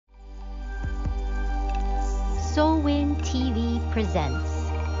Soulwind TV presents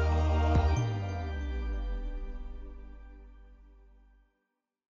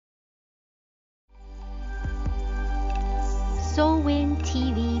Soulwind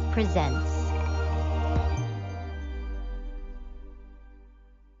TV presents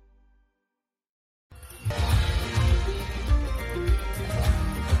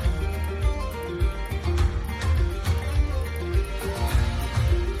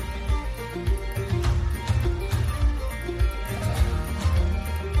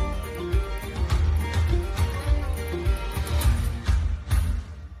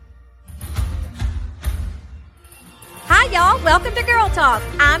Y'all, welcome to Girl Talk.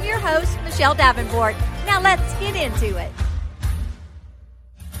 I'm your host, Michele Davenport. Now let's get into it.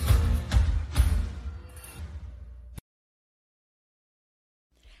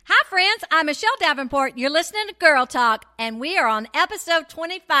 Hi friends, I'm Michele Davenport. You're listening to Girl Talk, and we are on episode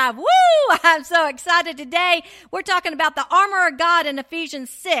 25. Woo! I'm so excited today. We're talking about the armor of God in Ephesians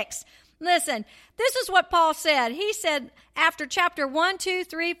 6. Listen, this is what Paul said. He said after chapter 1, 2,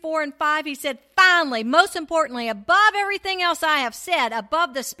 3, 4, and 5, he said, finally, most importantly, above everything else I have said,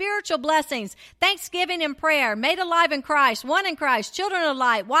 above the spiritual blessings, thanksgiving and prayer, made alive in Christ, one in Christ, children of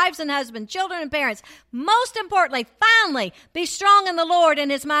light, wives and husbands, children and parents, most importantly, finally, be strong in the Lord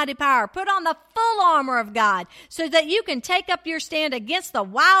and his mighty power. Put on the full armor of God so that you can take up your stand against the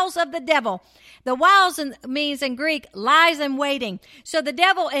wiles of the devil. The wiles means in Greek, lies and waiting. So the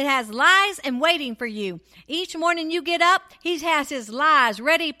devil, it has lies and waiting for you. Each morning you get up, he has his lies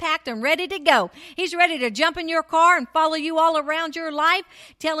ready, packed, and ready to go. He's ready to jump in your car and follow you all around your life,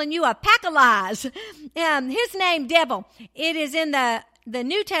 telling you a pack of lies. His name, devil, it is in the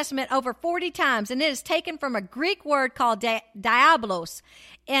New Testament over 40 times, and it is taken from a Greek word called diabolos.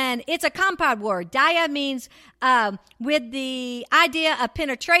 And it's a compound word. Dia means with the idea of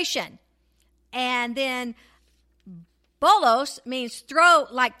penetration. And then bolos means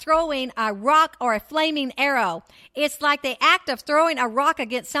throwing a rock or a flaming arrow. It's like the act of throwing a rock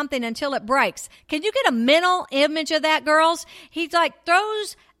against something until it breaks. Can you get a mental image of that, girls? He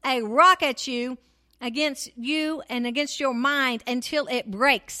throws a rock at you, against you and against your mind until it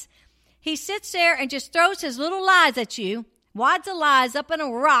breaks. He sits there and just throws his little lies at you, wads of lies up in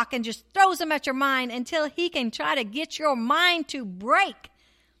a rock, and just throws them at your mind until he can try to get your mind to break.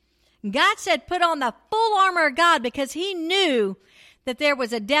 God said, put on the full armor of God, because he knew that there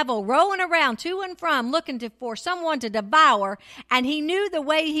was a devil rolling around to and from looking for someone to devour. And he knew the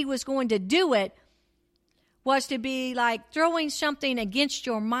way he was going to do it was to be like throwing something against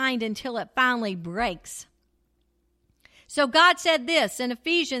your mind until it finally breaks. So God said this in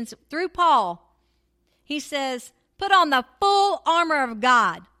Ephesians through Paul. He says, put on the full armor of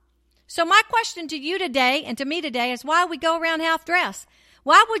God. So my question to you today and to me today is why we go around half dressed.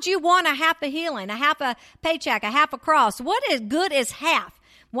 Why would you want a half a healing, a half a paycheck, a half a cross? What is good is half?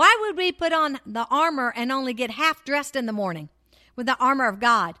 Why would we put on the armor and only get half dressed in the morning with the armor of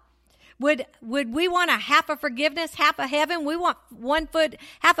God? Would we want a half of forgiveness, half of heaven? We want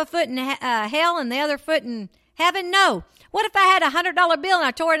half a foot in hell and the other foot in heaven? No. What if I had $100 bill and I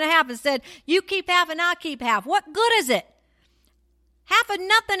tore it in half and said, you keep half and I keep half? What good is it? Half of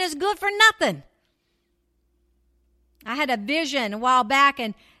nothing is good for nothing. I had a vision a while back,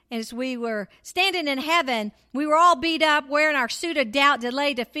 and as we were standing in heaven, we were all beat up, wearing our suit of doubt,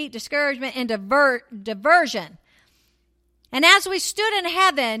 delay, defeat, discouragement, and diversion. And as we stood in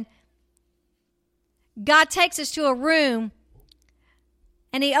heaven, God takes us to a room,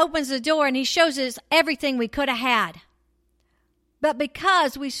 and he opens the door, and he shows us everything we could have had. But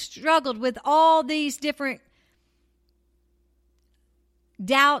because we struggled with all these different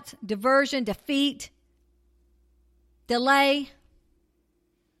doubt, diversion, defeat, delay,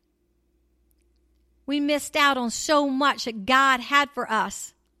 we missed out on so much that God had for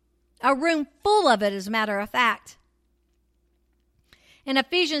us. A room full of it, as a matter of fact. In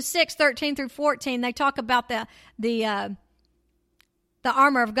Ephesians 6, 13 through 14, they talk about the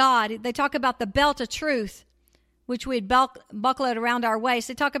armor of God. They talk about the belt of truth, which we'd buckle it around our waist.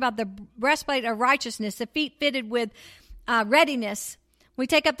 They talk about the breastplate of righteousness, the feet fitted with readiness. We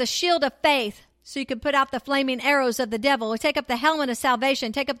take up the shield of faith, so you can put out the flaming arrows of the devil. We take up the helmet of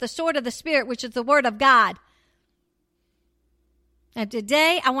salvation, take up the sword of the Spirit, which is the word of God. And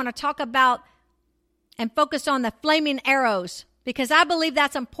today I want to talk about and focus on the flaming arrows, because I believe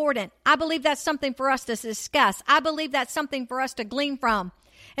that's important. I believe that's something for us to discuss. I believe that's something for us to glean from,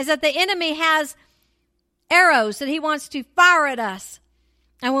 is that the enemy has arrows that he wants to fire at us.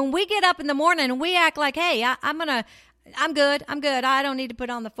 And when we get up in the morning and we act like, hey, I'm going to I'm good. I don't need to put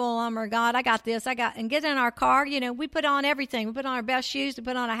on the full armor of God. I got this. And get in our car. We put on everything. We put on our best shoes. We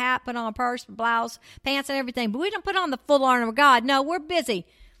put on a hat, put on a purse, blouse, pants, and everything. But we don't put on the full armor of God. No, we're busy.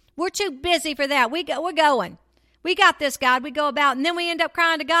 We're too busy for that. We're going. We got this, God. We go about, and then we end up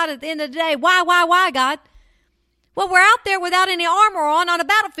crying to God at the end of the day. Why, God? Well, we're out there without any armor on a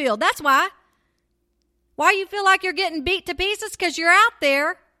battlefield. That's why. Why you feel like you're getting beat to pieces? Because you're out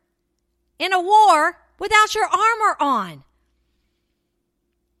there in a war without your armor on.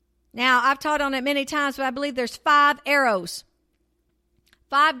 Now, I've taught on it many times, but I believe there's 5 arrows.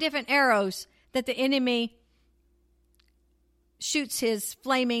 5 different arrows that the enemy shoots his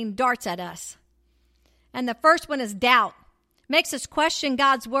flaming darts at us. And the first one is doubt. Makes us question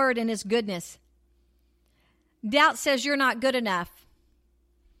God's word and his goodness. Doubt says you're not good enough.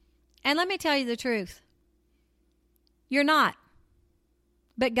 And let me tell you the truth. You're not.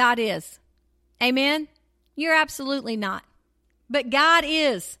 But God is. Amen? You're absolutely not. But God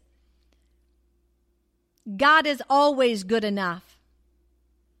is. God is always good enough.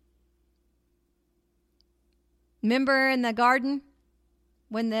 Remember in the garden?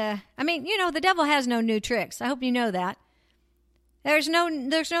 The devil has no new tricks. I hope you know that. There's no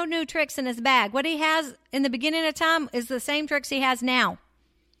new tricks in his bag. What he has in the beginning of time is the same tricks he has now.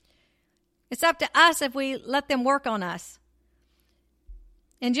 It's up to us if we let them work on us.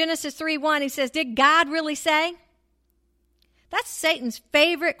 In Genesis 3:1, he says, did God really say? That's Satan's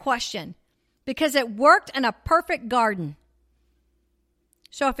favorite question because it worked in a perfect garden.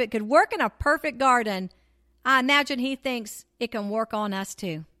 So if it could work in a perfect garden, I imagine he thinks it can work on us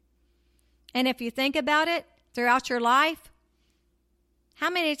too. And if you think about it throughout your life,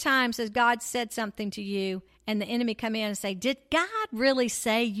 how many times has God said something to you and the enemy come in and say, did God really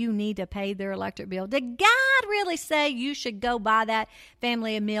say you need to pay their electric bill? Did God really say you should go buy that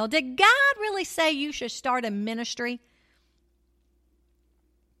family a meal? Did God really say you should start a ministry?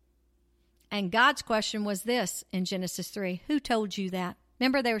 And God's question was this in Genesis 3. Who told you that?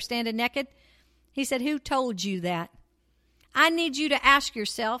 Remember they were standing naked? He said, who told you that? I need you to ask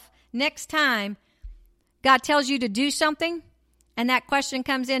yourself next time God tells you to do something and that question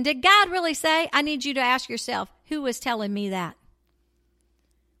comes in, did God really say? I need you to ask yourself, who is telling me that?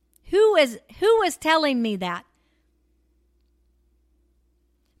 Who is telling me that?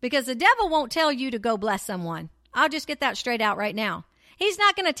 Because the devil won't tell you to go bless someone. I'll just get that straight out right now. He's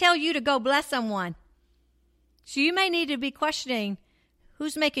not going to tell you to go bless someone. So you may need to be questioning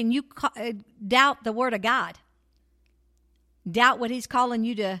who's making you doubt the word of God. Doubt what he's calling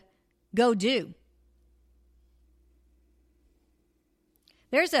you to go do.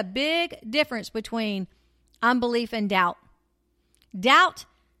 There's a big difference between unbelief and doubt. Doubt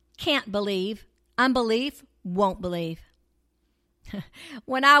can't believe. Unbelief won't believe.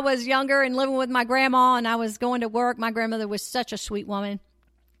 When I was younger and living with my grandma and I was going to work, my grandmother was such a sweet woman.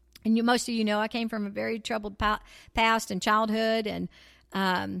 And most of you know I came from a very troubled past and childhood. And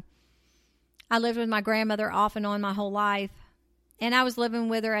I lived with my grandmother off and on my whole life. And I was living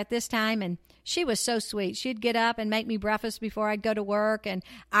with her at this time, and she was so sweet. She'd get up and make me breakfast before I'd go to work and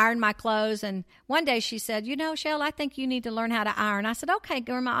iron my clothes. And one day she said, Shell, I think you need to learn how to iron. I said, okay,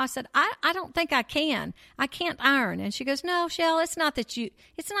 Grandma. I said, I don't think I can. I can't iron. And she goes, no, Shell, it's not that you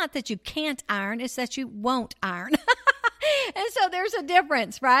can't iron. It's that you won't iron. And so there's a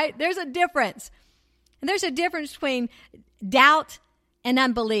difference, right? There's a difference. And there's a difference between doubt and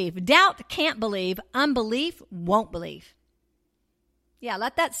unbelief. Doubt can't believe. Unbelief won't believe. Yeah,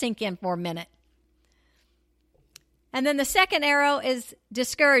 let that sink in for a minute. And then the second arrow is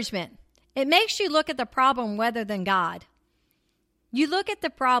discouragement. It makes you look at the problem rather than God. You look at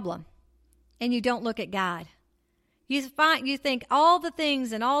the problem and you don't look at God. You think all the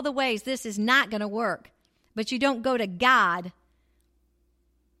things and all the ways this is not going to work, but you don't go to God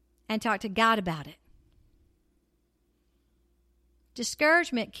and talk to God about it.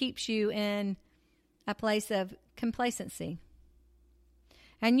 Discouragement keeps you in a place of complacency.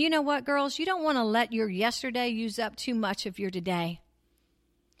 And you know what, girls? You don't want to let your yesterday use up too much of your today.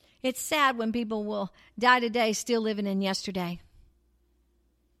 It's sad when people will die today still living in yesterday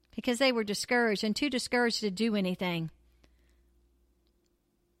because they were discouraged and too discouraged to do anything.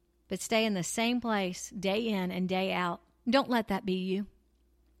 But stay in the same place day in and day out. Don't let that be you.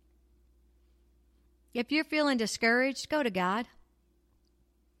 If you're feeling discouraged, go to God.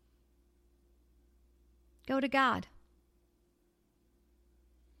 Go to God.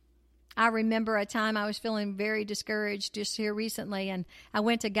 I remember a time I was feeling very discouraged just here recently, and I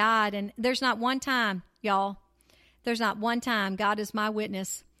went to God, and there's not one time, y'all, there's not one time, God is my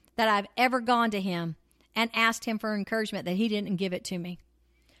witness, that I've ever gone to him and asked him for encouragement that he didn't give it to me.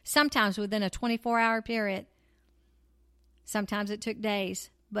 Sometimes within a 24-hour period. Sometimes it took days,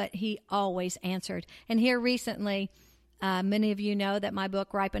 but he always answered. And here recently, many of you know that my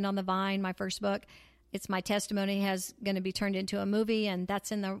book, Ripened on the Vine, my first book, it's my testimony, has going to be turned into a movie, and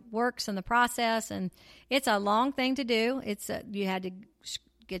that's in the works and the process. And it's a long thing to do. You had to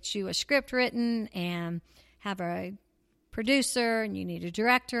get you a script written and have a producer, and you need a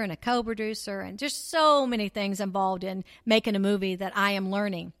director and a co-producer, and just so many things involved in making a movie that I am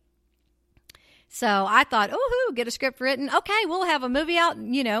learning. So I thought, get a script written. Okay, we'll have a movie out,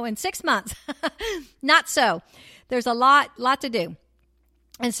 in 6 months. Not so. There's a lot to do.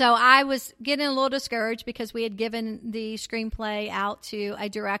 And so I was getting a little discouraged because we had given the screenplay out to a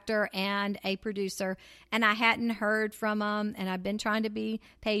director and a producer, and I hadn't heard from them, and I've been trying to be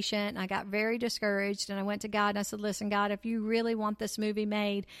patient. I got very discouraged, and I went to God, and I said, listen, God, if you really want this movie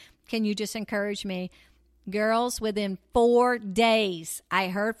made, can you just encourage me? Girls, within 4 days, I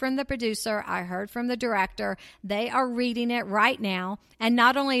heard from the producer, I heard from the director. They are reading it right now. And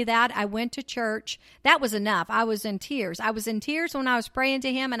not only that, I went to church. That was enough. I was in tears. I was in tears when I was praying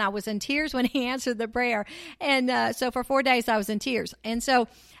to him, and I was in tears when he answered the prayer. And so for 4 days, I was in tears. And so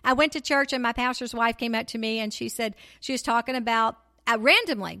I went to church, and my pastor's wife came up to me, and she said, she was talking about,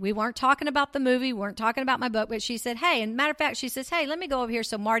 randomly, we weren't talking about the movie, we weren't talking about my book, but she said, hey, and matter of fact, she says, hey, let me go over here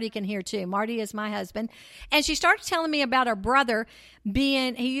so Marty can hear too. Marty is my husband. And she started telling me about her brother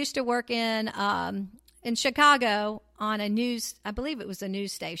he used to work in Chicago on I believe it was a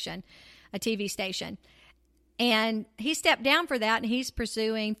news station, a TV station. And he stepped down for that, and he's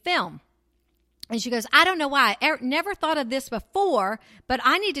pursuing film. And she goes, I don't know why. I never thought of this before, but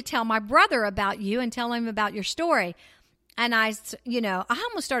I need to tell my brother about you and tell him about your story. And I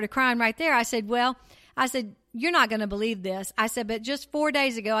almost started crying right there. I said, you're not going to believe this. I said, but just 4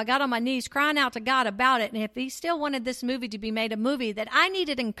 days ago, I got on my knees crying out to God about it. And if he still wanted this movie to be made a movie, that I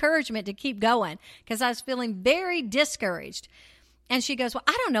needed encouragement to keep going because I was feeling very discouraged. And she goes, well,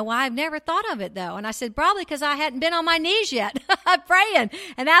 I don't know why. I've never thought of it, though. And I said, probably because I hadn't been on my knees yet, praying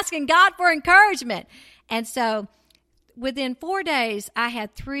and asking God for encouragement. And so within 4 days, I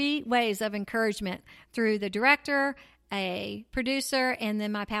had 3 ways of encouragement through the director, a producer, and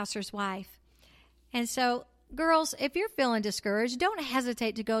then my pastor's wife. And so, girls, if you're feeling discouraged, don't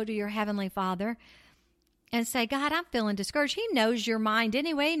hesitate to go to your Heavenly Father and say, God, I'm feeling discouraged. He knows your mind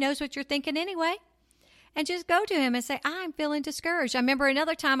anyway. He knows what you're thinking anyway. And just go to him and say, I'm feeling discouraged. I remember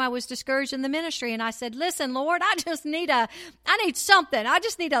another time I was discouraged in the ministry, and I said, listen, Lord, I need something. I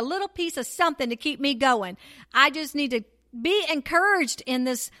just need a little piece of something to keep me going. I just need to be encouraged in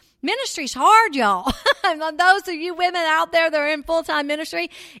this. Ministry's hard, y'all. Those of you women out there that are in full-time ministry,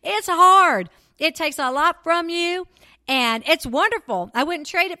 it's hard. It takes a lot from you, and it's wonderful. I wouldn't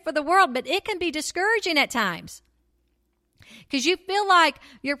trade it for the world, but it can be discouraging at times because you feel like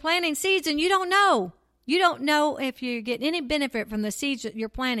you're planting seeds and you don't know. You don't know if you get any benefit from the seeds that you're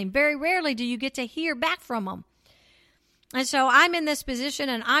planting. Very rarely do you get to hear back from them. And so I'm in this position,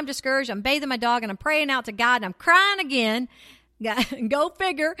 and I'm discouraged. I'm bathing my dog, and I'm praying out to God, and I'm crying again. Go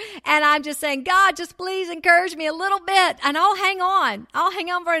figure. And I'm just saying, God, just please encourage me a little bit, and I'll hang on. I'll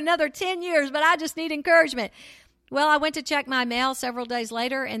hang on for another 10 years, but I just need encouragement. Well, I went to check my mail several days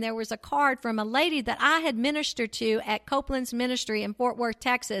later, and there was a card from a lady that I had ministered to at Copeland's Ministry in Fort Worth,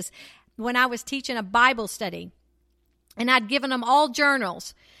 Texas, when I was teaching a Bible study. And I'd given them all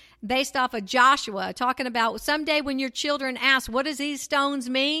journals based off of Joshua, talking about someday when your children ask, what does these stones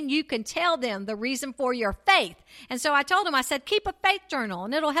mean? You can tell them the reason for your faith. And so I told them, I said, keep a faith journal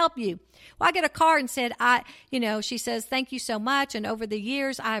and it'll help you. Well, I get a card and said, she says, thank you so much. And over the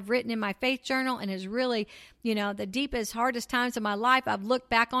years, I've written in my faith journal, and has really, the deepest, hardest times of my life, I've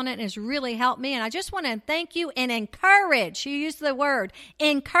looked back on it and it's really helped me. And I just want to thank you and encourage. She used the word,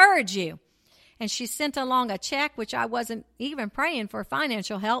 encourage you. And she sent along a check, which I wasn't even praying for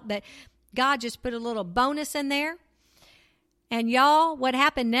financial help, but God just put a little bonus in there. And y'all, what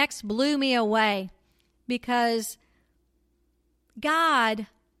happened next blew me away, because God,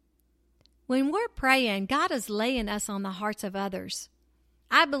 when we're praying, God is laying us on the hearts of others.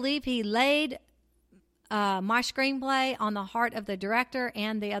 I believe he laid my screenplay on the heart of the director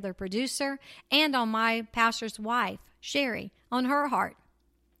and the other producer, and on my pastor's wife, Sherry, on her heart.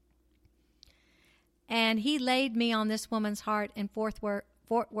 And he laid me on this woman's heart in Fort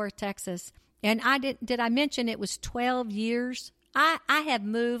Worth, Texas. And did I mention it was 12 years? I had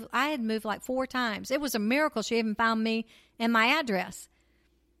moved like 4 times. It was a miracle she even found me and my address.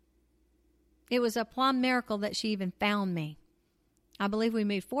 It was a plumb miracle that she even found me. I believe we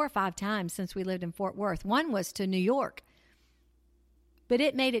moved 4 or 5 times since we lived in Fort Worth. One was to New York. But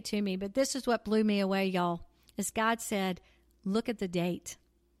it made it to me. But this is what blew me away, y'all, is God said, look at the date.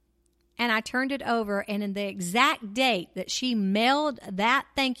 And I turned it over, and in the exact date that she mailed that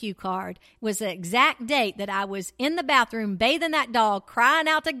thank you card was the exact date that I was in the bathroom bathing that dog, crying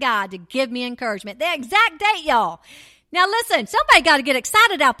out to God to give me encouragement. The exact date, y'all. Now listen, somebody got to get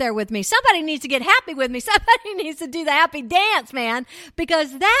excited out there with me. Somebody needs to get happy with me. Somebody needs to do the happy dance, man,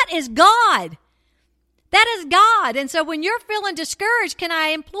 because that is God. That is God. And so when you're feeling discouraged, can I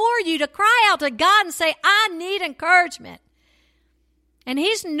implore you to cry out to God and say, I need encouragement. And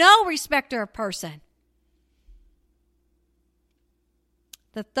he's no respecter of person.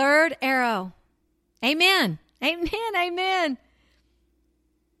 The third arrow. Amen. Amen. Amen.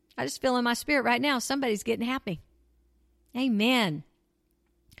 I just feel in my spirit right now, somebody's getting happy. Amen.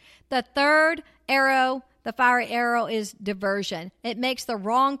 The third arrow, the fiery arrow, is diversion. It makes the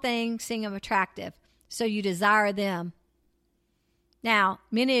wrong thing seem attractive, so you desire them. Now,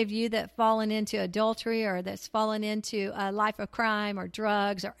 many of you that fallen into adultery or that's fallen into a life of crime or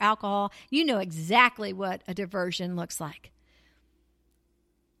drugs or alcohol, you know exactly what a diversion looks like.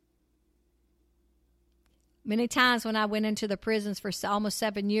 Many times when I went into the prisons for almost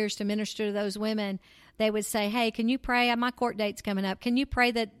 7 years to minister to those women, they would say, hey, can you pray? My court date's coming up. Can you pray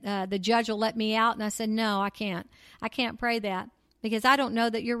that the judge will let me out? And I said, no, I can't. I can't pray that. Because I don't know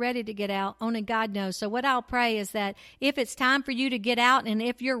that you're ready to get out. Only God knows. So what I'll pray is that if it's time for you to get out, and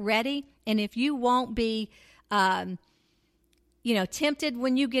if you're ready, and if you won't be, tempted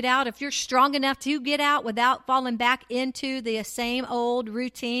when you get out, if you're strong enough to get out without falling back into the same old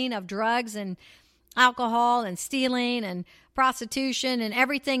routine of drugs and alcohol and stealing and prostitution and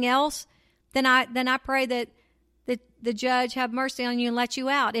everything else, then I pray that the judge have mercy on you and let you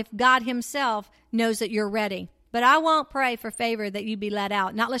out if God himself knows that you're ready. But I won't pray for favor that you be let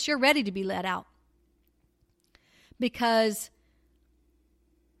out, not unless you're ready to be let out. Because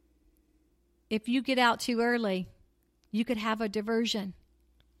if you get out too early, you could have a diversion.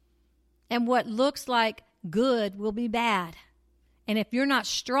 And what looks like good will be bad. And if you're not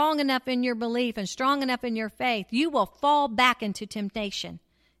strong enough in your belief and strong enough in your faith, you will fall back into temptation.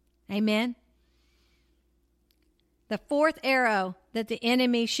 Amen? The fourth arrow that the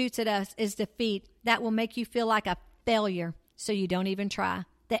enemy shoots at us is defeat. That will make you feel like a failure, so you don't even try.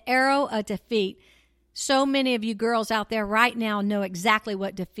 The arrow of defeat. So many of you girls out there right now know exactly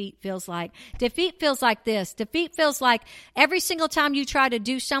what defeat feels like. Defeat feels like this. Defeat feels like every single time you try to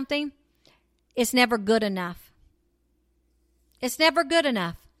do something, it's never good enough. It's never good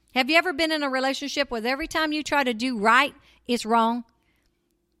enough. Have you ever been in a relationship where every time you try to do right, it's wrong?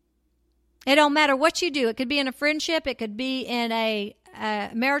 It don't matter what you do. It could be in a friendship. It could be in a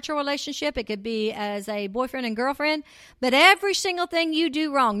marital relationship. It could be as a boyfriend and girlfriend. But every single thing you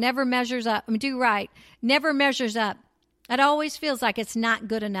do wrong never measures up. Do right. Never measures up. It always feels like it's not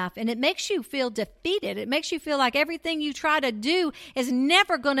good enough. And it makes you feel defeated. It makes you feel like everything you try to do is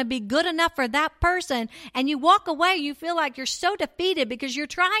never going to be good enough for that person. And you walk away, you feel like you're so defeated because you're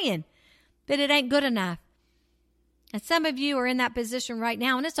trying, that it ain't good enough. And some of you are in that position right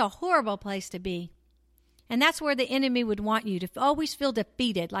now, and it's a horrible place to be. And that's where the enemy would want you to always feel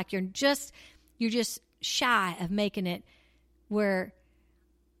defeated, like you're just shy of making it where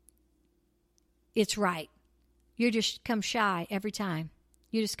it's right. You just come shy every time.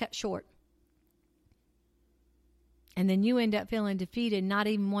 You just cut short. And then you end up feeling defeated and not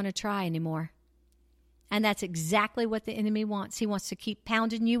even want to try anymore. And that's exactly what the enemy wants. He wants to keep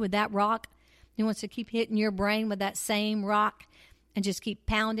pounding you with that rock. He wants to keep hitting your brain with that same rock and just keep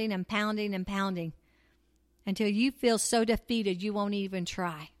pounding and pounding and pounding until you feel so defeated you won't even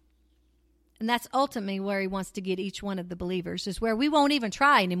try. And that's ultimately where he wants to get each one of the believers, is where we won't even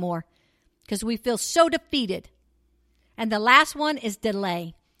try anymore because we feel so defeated. And the last one is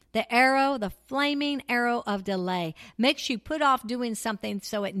delay. The arrow, the flaming arrow of delay, makes you put off doing something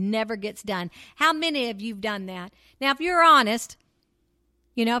so it never gets done. How many of you have done that? Now, if you're honest,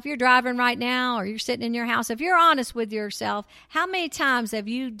 if you're driving right now or you're sitting in your house, if you're honest with yourself, how many times have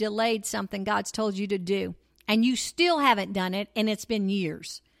you delayed something God's told you to do and you still haven't done it and it's been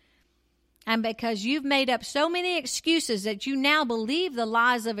years? And because you've made up so many excuses that you now believe the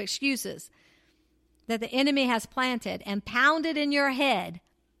lies of excuses that the enemy has planted and pounded in your head.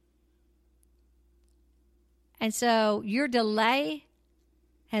 And so your delay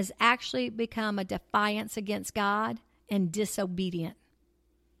has actually become a defiance against God and disobedient.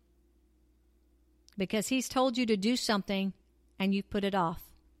 Because he's told you to do something and you've put it off.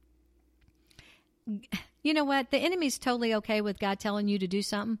 You know what? The enemy's totally okay with God telling you to do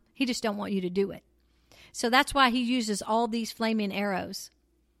something. He just don't want you to do it. So that's why he uses all these flaming arrows.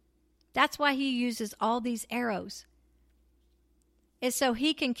 That's why he uses all these arrows. It's so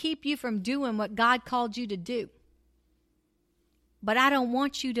he can keep you from doing what God called you to do. But I don't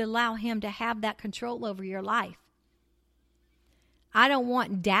want you to allow him to have that control over your life. I don't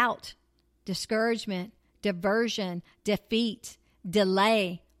want doubt, discouragement, diversion, defeat,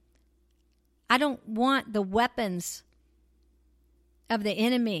 delay. I don't want the weapons of the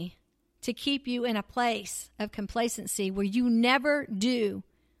enemy to keep you in a place of complacency where you never do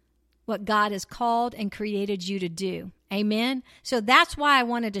what God has called and created you to do. Amen? So that's why I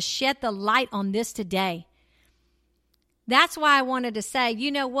wanted to shed the light on this today. That's why I wanted to say,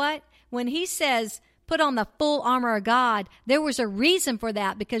 you know what? When he says, put on the full armor of God, there was a reason for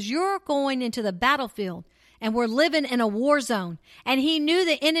that, because you're going into the battlefield and we're living in a war zone. And he knew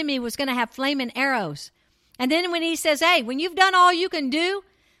the enemy was going to have flaming arrows. And then when he says, hey, when you've done all you can do,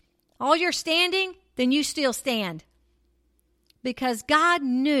 all you're standing, then you still stand. Because God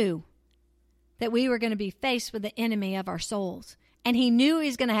knew that we were going to be faced with the enemy of our souls. And he knew he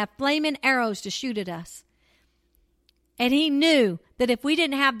was going to have flaming arrows to shoot at us. And he knew that if we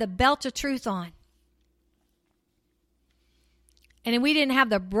didn't have the belt of truth on, and if we didn't have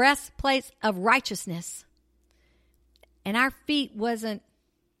the breastplate of righteousness, and our feet wasn't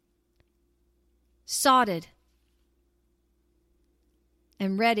sodded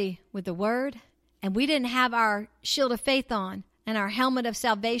and ready with the word, and we didn't have our shield of faith on and our helmet of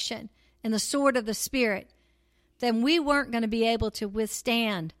salvation and the sword of the Spirit, then we weren't going to be able to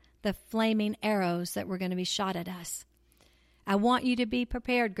withstand the flaming arrows that were going to be shot at us. I want you to be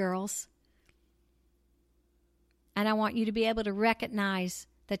prepared, girls. And I want you to be able to recognize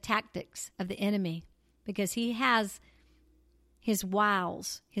the tactics of the enemy, because he has his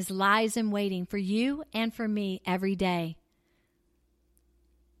wiles, his lies in waiting for you and for me every day.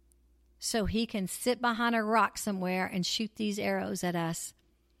 So he can sit behind a rock somewhere and shoot these arrows at us.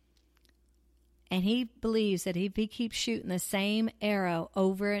 And he believes that if he keeps shooting the same arrow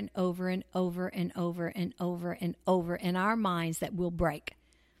over and over and over and over and over and over in our minds, that we'll break.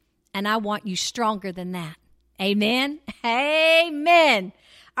 And I want you stronger than that. Amen? Amen.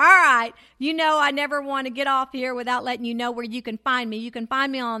 All right. You know, I never want to get off here without letting you know where you can find me. You can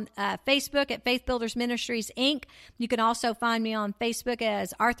find me on Facebook at Faith Builders Ministries, Inc. You can also find me on Facebook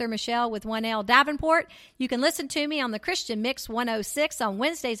as Arthur Michele with 1L Davenport. You can listen to me on the Christian Mix 106 on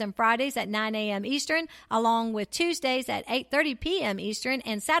Wednesdays and Fridays at 9 a.m. Eastern, along with Tuesdays at 8:30 p.m. Eastern,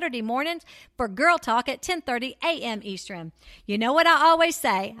 and Saturday mornings for Girl Talk at 10:30 a.m. Eastern. You know what I always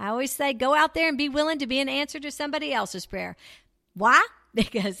say? I always say, go out there and be willing to be an answer to somebody else's prayer. Why?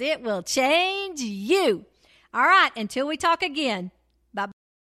 Because it will change you. All right, until we talk again. Bye.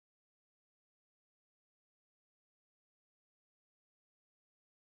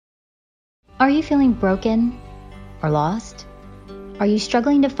 Are you feeling broken or lost? Are you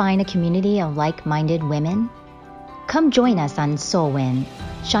struggling to find a community of like-minded women? Come join us on Soulwin,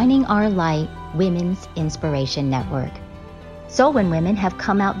 Shining Our Light Women's Inspiration Network. Soulwin women have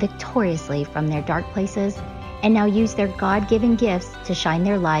come out victoriously from their dark places and now use their God-given gifts to shine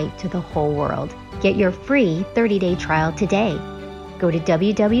their light to the whole world. Get your free 30-day trial today. Go to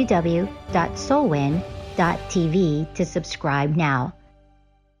www.soulwin.tv to subscribe now.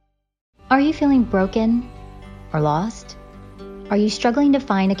 Are you feeling broken or lost? Are you struggling to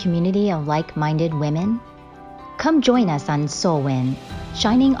find a community of like-minded women? Come join us on Soulwin,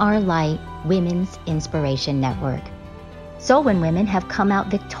 Shining Our Light Women's Inspiration Network. Soulwin women have come out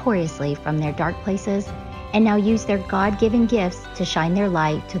victoriously from their dark places and now use their God-given gifts to shine their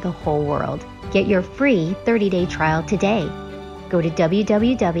light to the whole world. Get your free 30-day trial today. Go to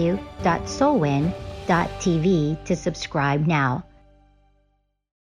www.soulwin.tv to subscribe now.